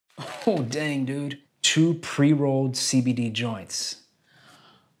Oh, dang, dude. 2 pre-rolled CBD joints.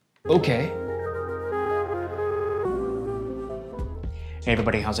 Okay. Hey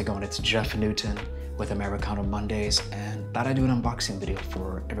everybody, how's it going? It's Jeff Newton with Americano Mondays, and thought I'd do an unboxing video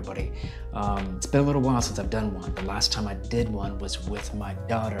for everybody. It's been a little while since I've done one. The last time I did one was with my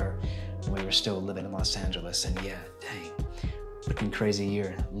daughter when we were still living in Los Angeles, and yeah, dang, freaking crazy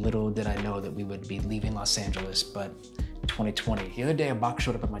year. Little did I know that we would be leaving Los Angeles, but 2020. The other day, a box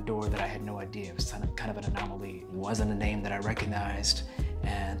showed up at my door that I had no idea. It was kind of an anomaly. It wasn't a name that I recognized,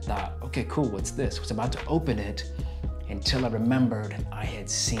 and thought, okay, cool, what's this? Was about to open it until I remembered I had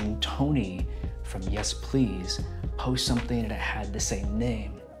seen Tony from YES PLZ post something that had the same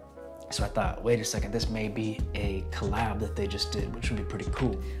name. So I thought, wait a second, this may be a collab that they just did, which would be pretty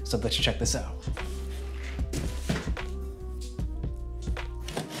cool. So let's check this out.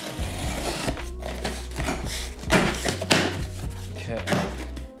 Okay,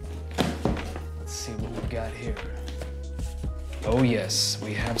 let's see what we've got here. Oh yes,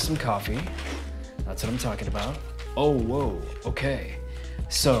 we have some coffee. That's what I'm talking about. Oh, whoa, okay.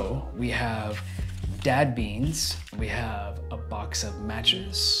 So we have dad beans. We have a box of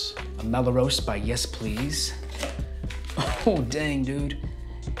matches, a mellow roast by YES PLZ. Oh, dang, dude.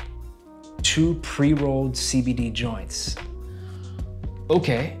 2 pre-rolled CBD joints.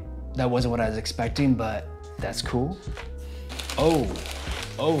 Okay, that wasn't what I was expecting, but that's cool. Oh,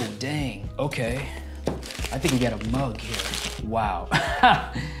 dang, okay. I think we got a mug here. Wow.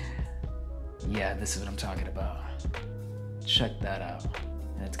 Yeah, this is what I'm talking about. Check that out.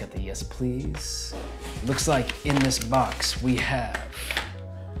 And it's got the YES PLZ. Looks like in this box we have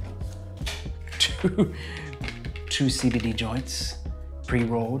two CBD joints,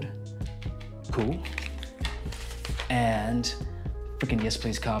 pre-rolled, cool. And freaking YES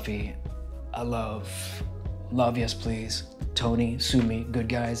PLZ coffee. I love YES PLZ. Tony, Sumi, good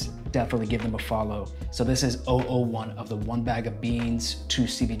guys, definitely give them a follow. So this is 001 of the 1 bag of beans, 2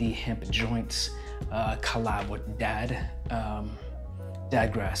 CBD hemp joints, collab with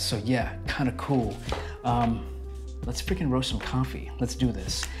Dadgrass. So yeah, kind of cool. Let's freaking roast some coffee. Let's do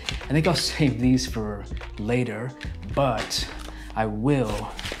this. I think I'll save these for later, but I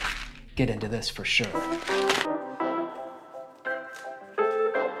will get into this for sure.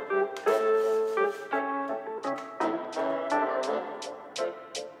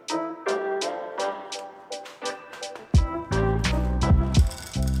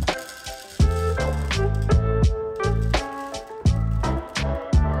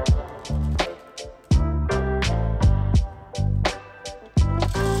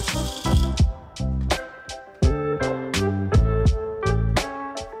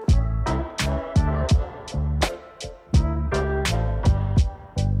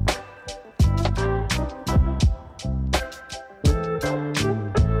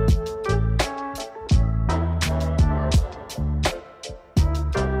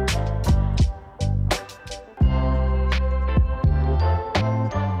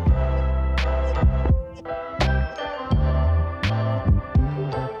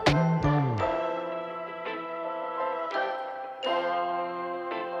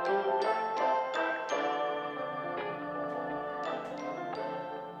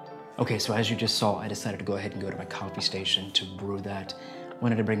 Okay, so as you just saw, I decided to go ahead and go to my coffee station to brew that.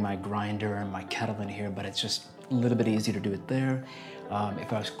 Wanted to bring my grinder and my kettle in here, but it's just a little bit easier to do it there.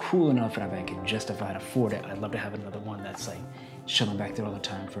 If I was cool enough and if I could justify and afford it, I'd love to have another one that's like chilling back there all the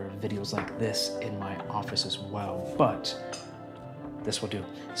time for videos like this in my office as well, but this will do.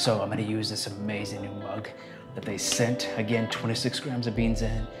 So I'm gonna use this amazing new mug that they sent. Again, 26 grams of beans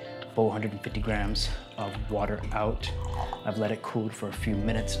in, 450 grams of water out. I've let it cool for a few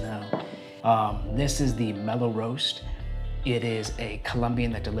minutes now. This is the mellow roast. It is a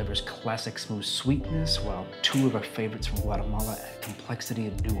Colombian that delivers classic smooth sweetness, while 2 of our favorites from Guatemala add complexity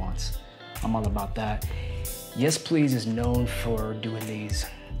and nuance. I'm all about that. YES PLZ is known for doing these,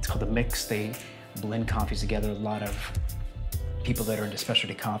 it's called the mix. They blend coffees together. A lot of people that are into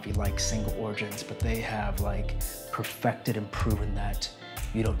specialty coffee like single origins, but they have like perfected and proven that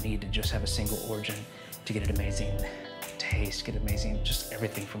you don't need to just have a single origin to get an amazing taste, get amazing, just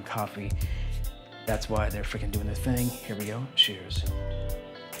everything from coffee. That's why they're freaking doing their thing. Here we go, cheers.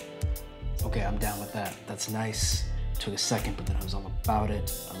 Okay, I'm down with that. That's nice. Took a second, but then I was all about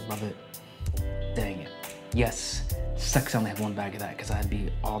it. I love it. Dang it. Yes, sucks I only have 1 bag of that because I'd be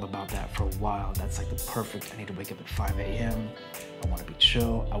all about that for a while. That's like the perfect, I need to wake up at 5 a.m. I want to be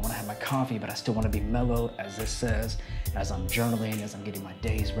chill. I want to have my coffee, but I still want to be mellow, as this says, as I'm journaling, as I'm getting my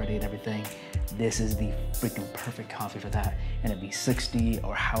days ready and everything. This is the freaking perfect coffee for that. And it'd be 60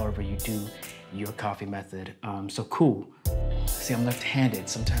 or however you do your coffee method. So cool. See, I'm left-handed.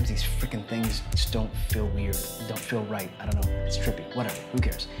 Sometimes these freaking things just don't feel weird, don't feel right. I don't know, it's trippy, whatever, who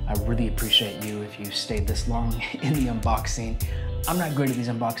cares? I really appreciate you if you stayed this long in the unboxing. I'm not great at these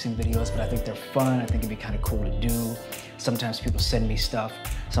unboxing videos, but I think they're fun. I think it'd be kind of cool to do. Sometimes people send me stuff.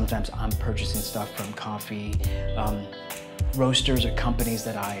 Sometimes I'm purchasing stuff from coffee roasters or companies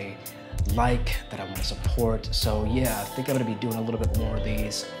that I like, that I want to support. So yeah, I think I'm gonna be doing a little bit more of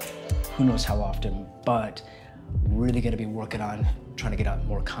these. Who knows how often, but really gonna be working on trying to get out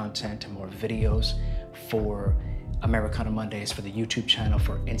more content and more videos for Americano Mondays, for the YouTube channel,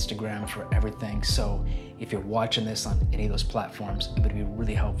 for Instagram, for everything. So if you're watching this on any of those platforms, it would be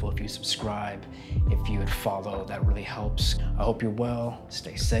really helpful if you subscribe, if you would follow, that really helps. I hope you're well,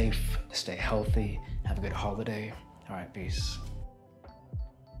 stay safe, stay healthy, have a good holiday. All right, peace.